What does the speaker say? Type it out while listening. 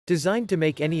Designed to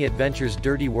make any adventure's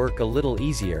dirty work a little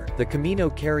easier, the Camino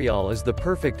Carryall is the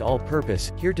perfect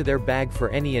all-purpose, here-to-there bag for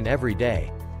any and every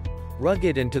day.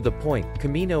 Rugged and to the point,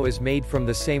 Camino is made from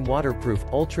the same waterproof,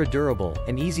 ultra-durable,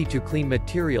 and easy-to-clean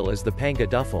material as the Panga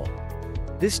duffel.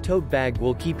 This tote bag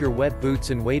will keep your wet boots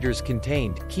and waders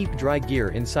contained, keep dry gear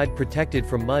inside protected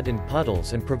from mud and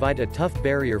puddles, and provide a tough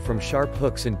barrier from sharp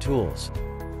hooks and tools.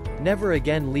 Never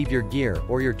again leave your gear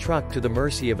or your truck to the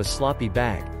mercy of a sloppy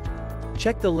bag.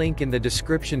 Check the link in the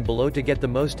description below to get the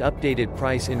most updated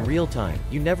price in real time.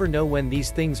 You never know when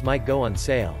these things might go on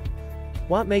sale.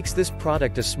 What makes this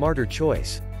product a smarter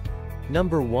choice?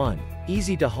 Number 1.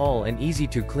 Easy to haul and easy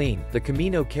to clean, the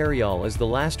Camino Carryall is the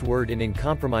last word in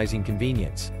uncompromising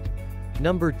convenience.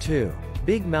 Number 2.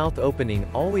 Big mouth opening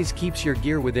always keeps your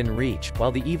gear within reach,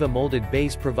 while the EVA molded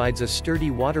base provides a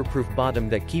sturdy waterproof bottom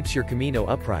that keeps your Camino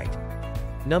upright.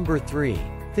 Number 3.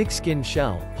 Thick skin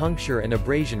shell, puncture and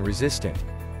abrasion resistant.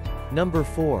 Number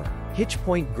 4. Hitch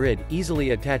point grid,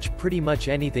 easily attach pretty much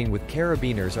anything with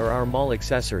carabiners or our mall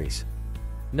accessories.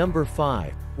 Number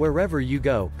 5. Wherever you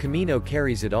go, Camino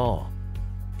carries it all.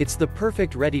 It's the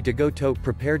perfect ready-to-go tote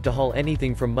prepared to haul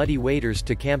anything from muddy waders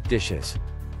to camp dishes.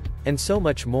 And so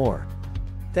much more.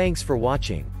 Thanks for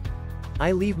watching.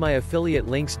 I leave my affiliate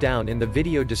links down in the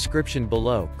video description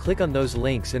below. Click on those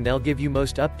links and they'll give you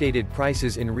most updated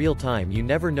prices in real time. You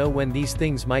never know when these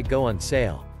things might go on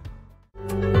sale.